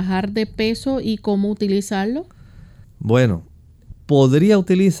para bajar de peso y cómo utilizarlo? Bueno, podría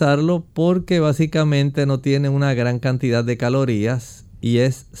utilizarlo porque básicamente no tiene una gran cantidad de calorías y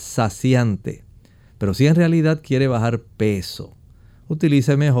es saciante. Pero si en realidad quiere bajar peso,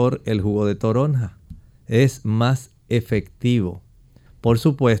 utilice mejor el jugo de toronja. Es más efectivo. Por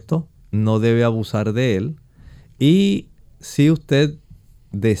supuesto, no debe abusar de él. Y si usted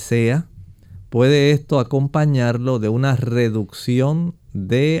desea, puede esto acompañarlo de una reducción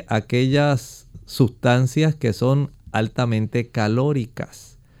de aquellas sustancias que son altamente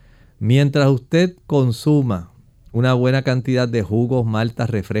calóricas. Mientras usted consuma una buena cantidad de jugos, maltas,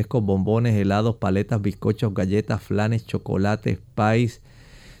 refrescos, bombones, helados, paletas, bizcochos, galletas, flanes, chocolates, pies,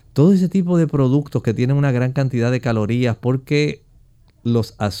 todo ese tipo de productos que tienen una gran cantidad de calorías, porque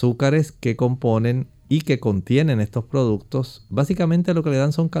los azúcares que componen y que contienen estos productos, básicamente lo que le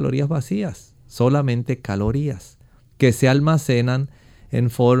dan son calorías vacías, solamente calorías, que se almacenan en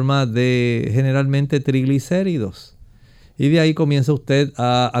forma de generalmente triglicéridos. Y de ahí comienza usted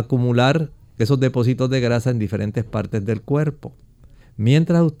a acumular esos depósitos de grasa en diferentes partes del cuerpo.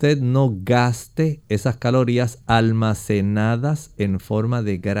 Mientras usted no gaste esas calorías almacenadas en forma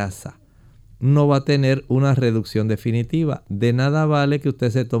de grasa, no va a tener una reducción definitiva. De nada vale que usted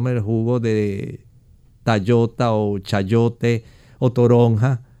se tome el jugo de tayota o chayote o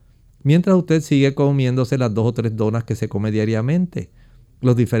toronja, mientras usted sigue comiéndose las 2 o 3 donas que se come diariamente,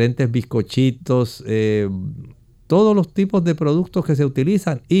 los diferentes bizcochitos, todos los tipos de productos que se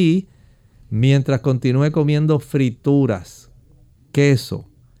utilizan, y mientras continúe comiendo frituras, queso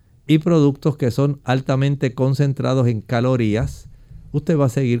y productos que son altamente concentrados en calorías, usted va a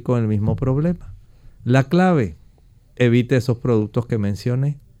seguir con el mismo problema. La clave, evite esos productos que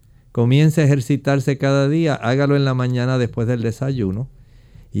mencioné. Comience a ejercitarse cada día, hágalo en la mañana después del desayuno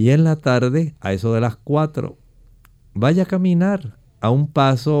y en la tarde a eso de las 4. Vaya a caminar a un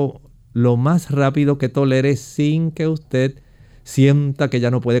paso lo más rápido que tolere sin que usted sienta que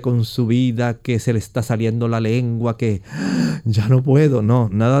ya no puede con su vida, que se le está saliendo la lengua, que ya no puedo. No,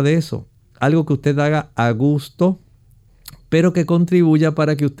 nada de eso. Algo que usted haga a gusto, pero que contribuya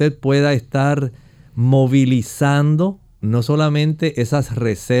para que usted pueda estar movilizando no solamente esas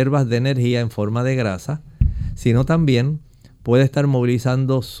reservas de energía en forma de grasa, sino también puede estar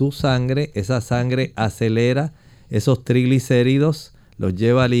movilizando su sangre. Esa sangre acelera esos triglicéridos, los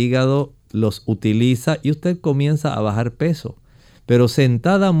lleva al hígado, los utiliza y usted comienza a bajar peso. Pero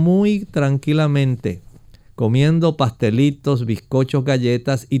sentada muy tranquilamente, comiendo pastelitos, bizcochos,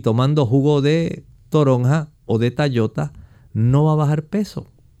 galletas y tomando jugo de toronja o de tayota, no va a bajar peso.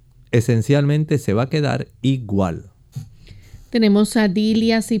 Esencialmente se va a quedar igual. Tenemos a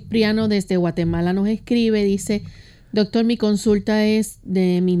Dilia Cipriano desde Guatemala, nos escribe, dice, doctor, mi consulta es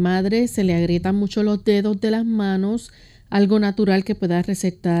de mi madre, se le agrietan mucho los dedos de las manos, algo natural que pueda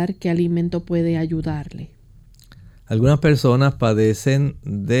recetar, ¿qué alimento puede ayudarle? Algunas personas padecen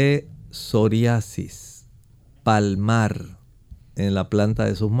de psoriasis palmar en la planta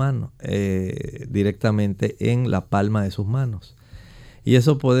de sus manos, directamente en la palma de sus manos. Y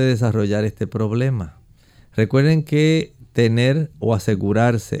eso puede desarrollar este problema. Recuerden que tener o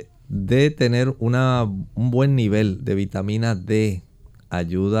asegurarse de tener un buen nivel de vitamina D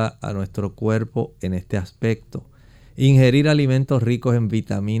ayuda a nuestro cuerpo en este aspecto. Ingerir alimentos ricos en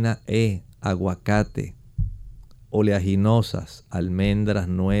vitamina E, aguacate, oleaginosas, almendras,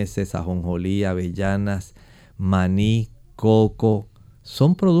 nueces, ajonjolí, avellanas, maní, coco,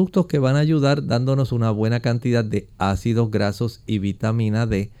 son productos que van a ayudar dándonos una buena cantidad de ácidos grasos y vitamina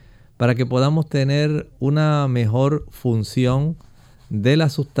D para que podamos tener una mejor función de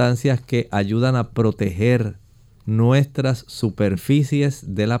las sustancias que ayudan a proteger nuestras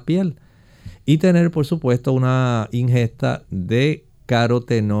superficies de la piel y tener, por supuesto, una ingesta de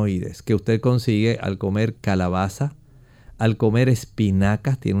carotenoides que usted consigue al comer calabaza, al comer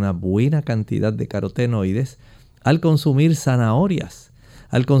espinacas, tiene una buena cantidad de carotenoides, al consumir zanahorias,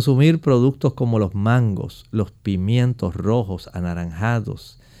 al consumir productos como los mangos, los pimientos rojos,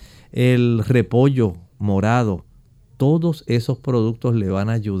 anaranjados, el repollo morado. Todos esos productos le van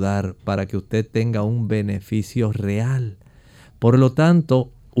a ayudar para que usted tenga un beneficio real. Por lo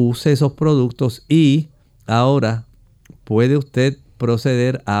tanto, use esos productos y ahora puede usted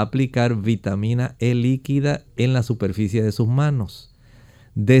proceder a aplicar vitamina E líquida en la superficie de sus manos.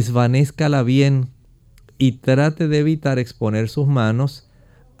 Desvanézcala bien y trate de evitar exponer sus manos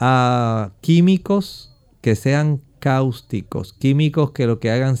a químicos que sean cáusticos, químicos que lo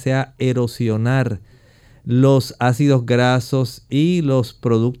que hagan sea erosionar los ácidos grasos y los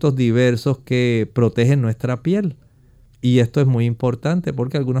productos diversos que protegen nuestra piel. Y esto es muy importante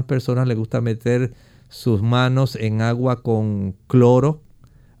porque a algunas personas les gusta meter sus manos en agua con cloro.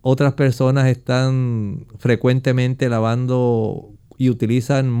 Otras personas están frecuentemente lavando y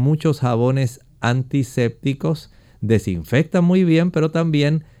utilizan muchos jabones antisépticos. Desinfectan muy bien, pero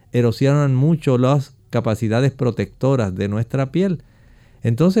también erosionan mucho las capacidades protectoras de nuestra piel.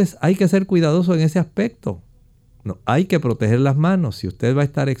 Entonces hay que ser cuidadoso en ese aspecto. No, hay que proteger las manos. Si usted va a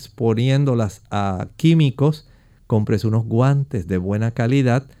estar exponiéndolas a químicos, cómprese unos guantes de buena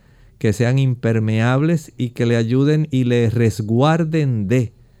calidad que sean impermeables y que le ayuden y le resguarden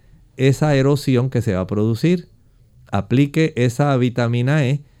de esa erosión que se va a producir. Aplique esa vitamina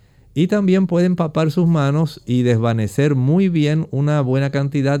E y también puede empapar sus manos y desvanecer muy bien una buena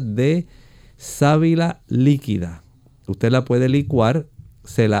cantidad de sábila líquida. Usted la puede licuar,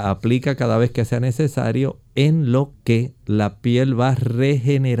 se la aplica cada vez que sea necesario, en lo que la piel va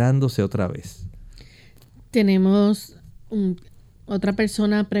regenerándose otra vez. Tenemos otra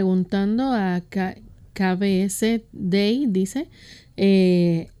persona preguntando a KBS Day, dice,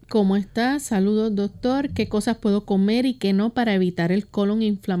 ¿cómo está? Saludos, doctor. ¿Qué cosas puedo comer y qué no para evitar el colon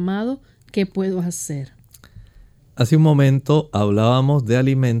inflamado? ¿Qué puedo hacer? Hace un momento hablábamos de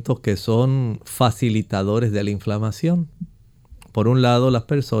alimentos que son facilitadores de la inflamación. Por un lado, las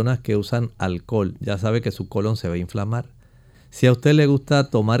personas que usan alcohol, ya sabe que su colon se va a inflamar. Si a usted le gusta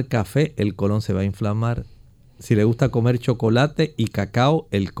tomar café, el colon se va a inflamar. Si le gusta comer chocolate y cacao,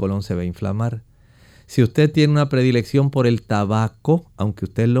 el colon se va a inflamar. Si usted tiene una predilección por el tabaco, aunque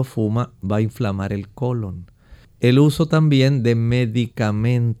usted lo fuma, va a inflamar el colon. El uso también de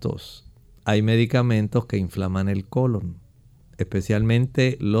medicamentos. Hay medicamentos que inflaman el colon,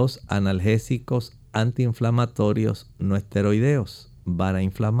 especialmente los analgésicos antiinflamatorios no esteroideos van a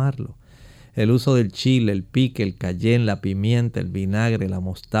inflamarlo. El uso del chile, el pique, el cayenne, la pimienta, el vinagre, la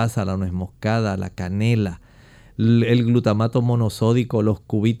mostaza, la nuez moscada, la canela, el glutamato monosódico, los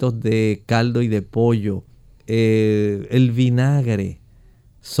cubitos de caldo y de pollo, el vinagre,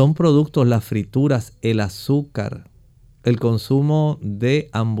 son productos, las frituras, el azúcar, el consumo de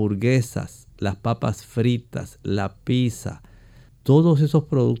hamburguesas, las papas fritas, la pizza. Todos esos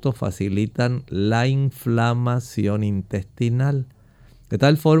productos facilitan la inflamación intestinal. De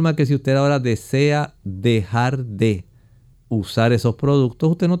tal forma que si usted ahora desea dejar de usar esos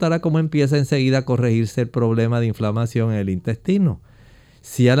productos, usted notará cómo empieza enseguida a corregirse el problema de inflamación en el intestino.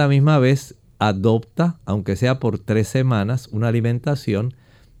 Si a la misma vez adopta, aunque sea por 3 semanas, una alimentación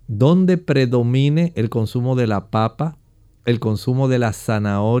donde predomine el consumo de la papa, el consumo de la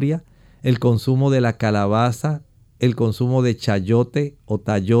zanahoria, el consumo de la calabaza, el consumo de chayote o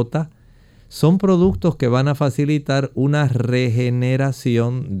tayota, son productos que van a facilitar una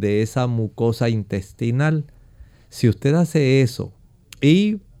regeneración de esa mucosa intestinal. Si usted hace eso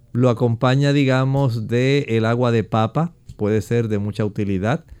y lo acompaña, digamos, de el agua de papa, puede ser de mucha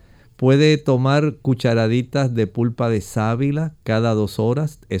utilidad. Puede tomar cucharaditas de pulpa de sábila cada 2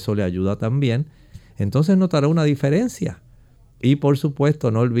 horas, eso le ayuda también. Entonces notará una diferencia. Y por supuesto,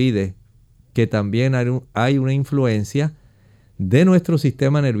 no olvide que también hay una influencia de nuestro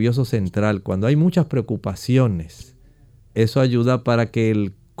sistema nervioso central. Cuando hay muchas preocupaciones, eso ayuda para que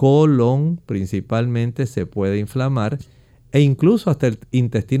el colon principalmente se pueda inflamar e incluso hasta el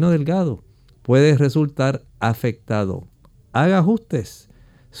intestino delgado puede resultar afectado. Haga ajustes.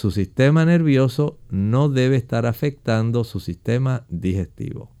 Su sistema nervioso no debe estar afectando su sistema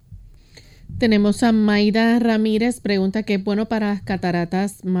digestivo. Tenemos a Mayra Ramírez, pregunta qué es bueno para las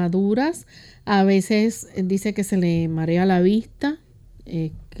cataratas maduras. A veces dice que se le marea la vista.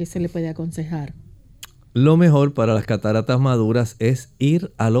 ¿Qué se le puede aconsejar? Lo mejor para las cataratas maduras es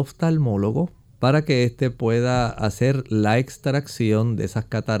ir al oftalmólogo para que éste pueda hacer la extracción de esas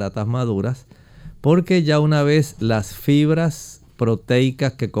cataratas maduras, porque ya una vez las fibras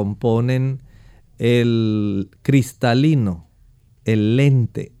proteicas que componen el cristalino, el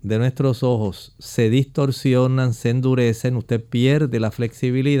lente de nuestros ojos, se distorsionan, se endurecen, usted pierde la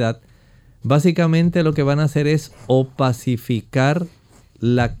flexibilidad. Básicamente lo que van a hacer es opacificar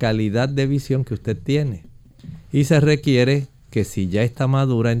la calidad de visión que usted tiene. Y se requiere que si ya está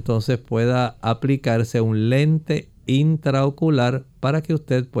madura, entonces pueda aplicarse un lente intraocular para que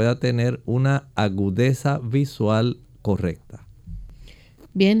usted pueda tener una agudeza visual correcta.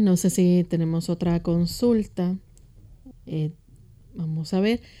 Bien, no sé si tenemos otra consulta. Vamos a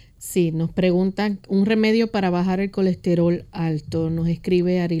ver. Sí, nos preguntan un remedio para bajar el colesterol alto. Nos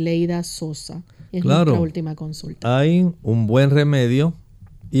escribe Arileida Sosa. Es nuestra última consulta. Hay un buen remedio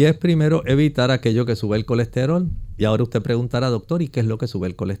y es primero evitar aquello que sube el colesterol. Y ahora usted preguntará, doctor, ¿y qué es lo que sube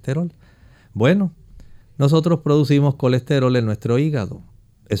el colesterol? Bueno, nosotros producimos colesterol en nuestro hígado.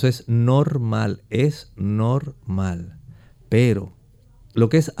 Eso es normal, Pero lo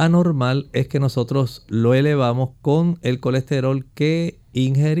que es anormal es que nosotros lo elevamos con el colesterol que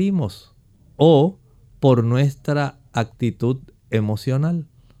ingerimos o por nuestra actitud emocional.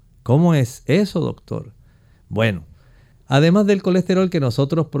 ¿Cómo es eso, doctor? Bueno, además del colesterol que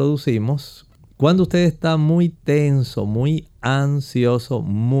nosotros producimos, cuando usted está muy tenso, muy ansioso,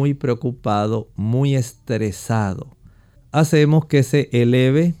 muy preocupado, muy estresado, hacemos que se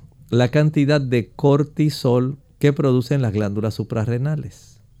eleve la cantidad de cortisol que producen las glándulas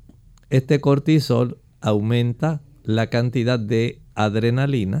suprarrenales. Este cortisol aumenta la cantidad de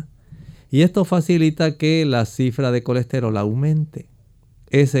adrenalina y esto facilita que la cifra de colesterol aumente.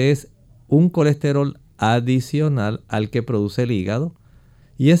 Ese es un colesterol adicional al que produce el hígado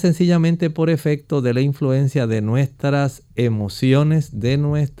y es sencillamente por efecto de la influencia de nuestras emociones, de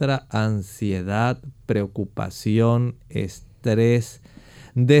nuestra ansiedad, preocupación, estrés,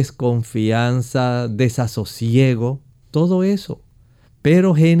 desconfianza, desasosiego, todo eso.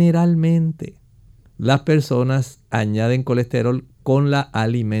 Pero generalmente las personas añaden colesterol con la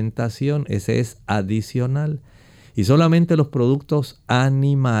alimentación, ese es adicional. Y solamente los productos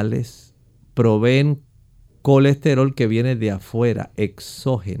animales proveen colesterol que viene de afuera,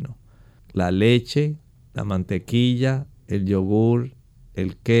 exógeno. La leche, la mantequilla, el yogur,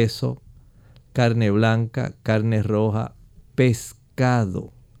 el queso, carne blanca, carne roja,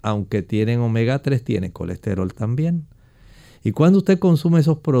 pescado, aunque tienen omega 3, tiene colesterol también. Y cuando usted consume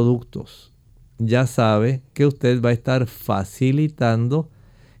esos productos, ya sabe que usted va a estar facilitando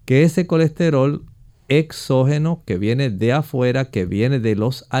que ese colesterol exógeno que viene de afuera, que viene de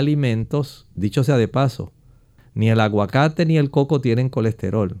los alimentos, dicho sea de paso, ni el aguacate ni el coco tienen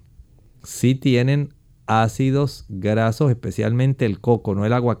colesterol. Sí tienen ácidos grasos, especialmente el coco, no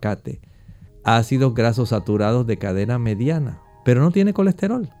el aguacate. Ácidos grasos saturados de cadena mediana, pero no tiene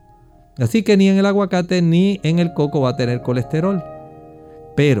colesterol. Así que ni en el aguacate ni en el coco va a tener colesterol.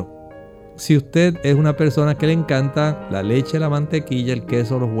 Pero si usted es una persona que le encanta la leche, la mantequilla, el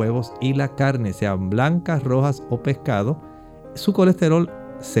queso, los huevos y la carne, sean blancas, rojas o pescado, su colesterol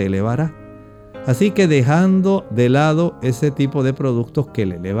se elevará. Así que dejando de lado ese tipo de productos que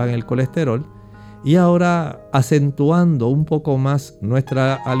le elevan el colesterol y ahora acentuando un poco más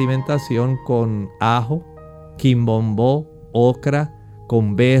nuestra alimentación con ajo, quimbombó, ocra,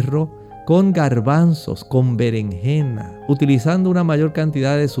 con berro, con garbanzos, con berenjena, utilizando una mayor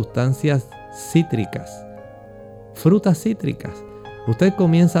cantidad de sustancias cítricas, frutas cítricas. Usted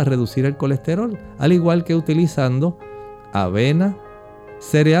comienza a reducir el colesterol, al igual que utilizando avena,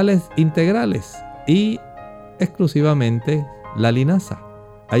 cereales integrales y exclusivamente la linaza.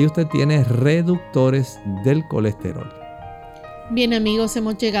 Ahí usted tiene reductores del colesterol. Bien amigos,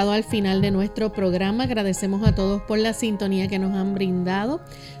 hemos llegado al final de nuestro programa. Agradecemos a todos por la sintonía que nos han brindado.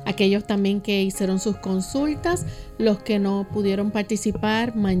 Aquellos también que hicieron sus consultas, los que no pudieron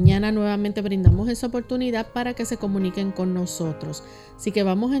participar, mañana nuevamente brindamos esa oportunidad para que se comuniquen con nosotros. Así que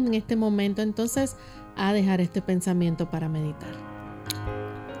vamos en este momento entonces a dejar este pensamiento para meditar.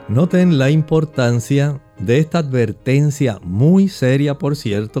 Noten la importancia de esta advertencia muy seria, por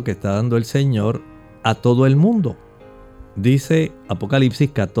cierto, que está dando el Señor a todo el mundo. Dice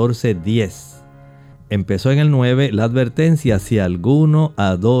Apocalipsis 14:10. Empezó en el 9 la advertencia: si alguno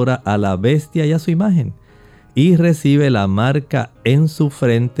adora a la bestia y a su imagen y recibe la marca en su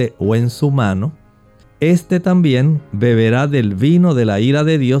frente o en su mano, este también beberá del vino de la ira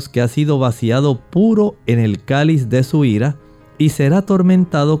de Dios que ha sido vaciado puro en el cáliz de su ira y será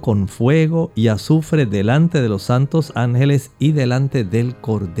atormentado con fuego y azufre delante de los santos ángeles y delante del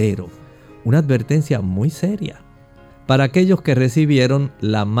Cordero. Una advertencia muy seria para aquellos que recibieron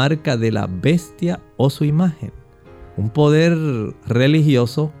la marca de la bestia o su imagen. Un poder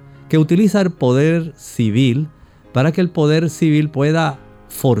religioso que utiliza el poder civil para que el poder civil pueda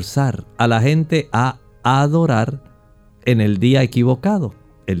forzar a la gente a adorar en el día equivocado.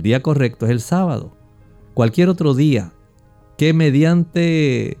 El día correcto es el sábado. Cualquier otro día que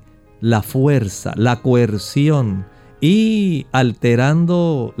mediante la fuerza, la coerción y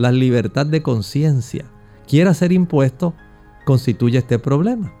alterando la libertad de conciencia quiera ser impuesto, constituye este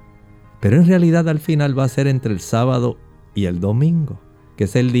problema. Pero en realidad al final va a ser entre el sábado y el domingo, que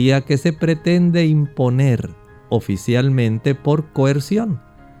es el día que se pretende imponer oficialmente por coerción.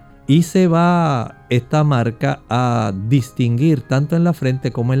 Y se va esta marca a distinguir tanto en la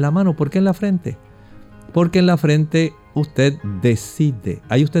frente como en la mano. ¿Por qué en la frente? Porque en la frente usted decide.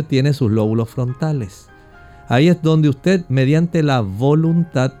 Ahí usted tiene sus lóbulos frontales. Ahí es donde usted, mediante la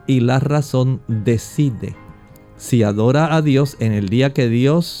voluntad y la razón, decide si adora a Dios en el día que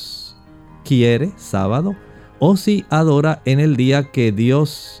Dios quiere, sábado, o si adora en el día que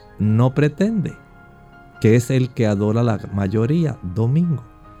Dios no pretende, que es el que adora la mayoría, domingo.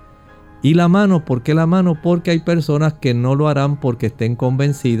 Y la mano, ¿por qué la mano? Porque hay personas que no lo harán porque estén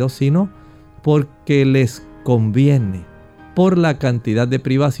convencidos, sino porque les conviene, por la cantidad de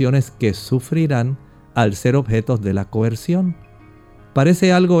privaciones que sufrirán al ser objetos de la coerción.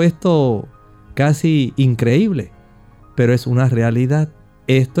 Parece algo esto casi increíble, pero es una realidad.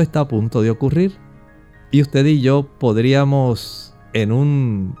 Esto está a punto de ocurrir. Y usted y yo podríamos en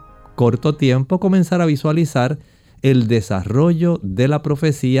un corto tiempo comenzar a visualizar el desarrollo de la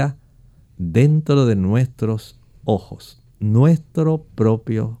profecía dentro de nuestros ojos. Nuestro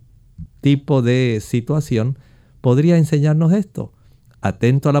propio tipo de situación podría enseñarnos esto.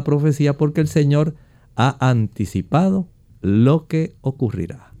 Atento a la profecía porque el Señor ha anticipado lo que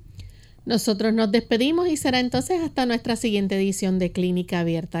ocurrirá. Nosotros nos despedimos y será entonces hasta nuestra siguiente edición de Clínica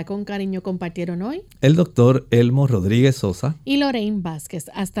Abierta. Con cariño compartieron hoy el doctor Elmo Rodríguez Sosa y Lorraine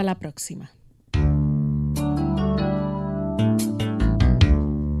Vázquez. Hasta la próxima.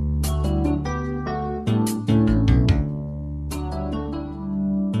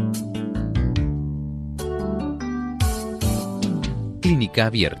 Clínica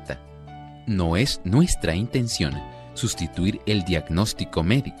Abierta. No es nuestra intención sustituir el diagnóstico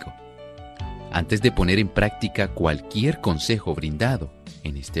médico. Antes de poner en práctica cualquier consejo brindado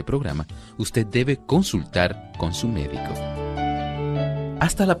en este programa, usted debe consultar con su médico.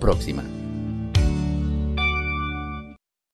 Hasta la próxima.